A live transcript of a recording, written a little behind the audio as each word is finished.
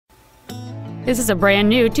This is a brand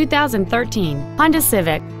new 2013 Honda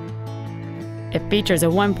Civic. It features a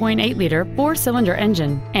 1.8-liter four-cylinder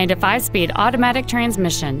engine and a 5-speed automatic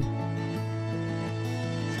transmission.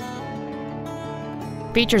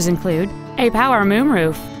 Features include a power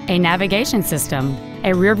moonroof, a navigation system,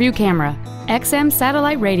 a rear-view camera, XM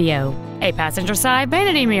satellite radio, a passenger side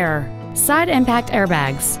vanity mirror, side impact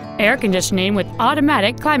airbags, air conditioning with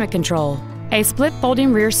automatic climate control, a split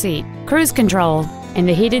folding rear seat, cruise control, and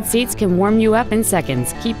the heated seats can warm you up in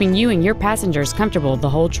seconds, keeping you and your passengers comfortable the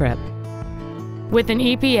whole trip. With an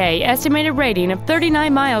EPA estimated rating of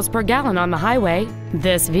 39 miles per gallon on the highway,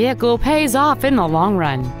 this vehicle pays off in the long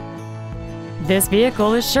run. This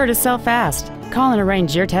vehicle is sure to sell fast. Call and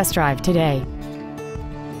arrange your test drive today.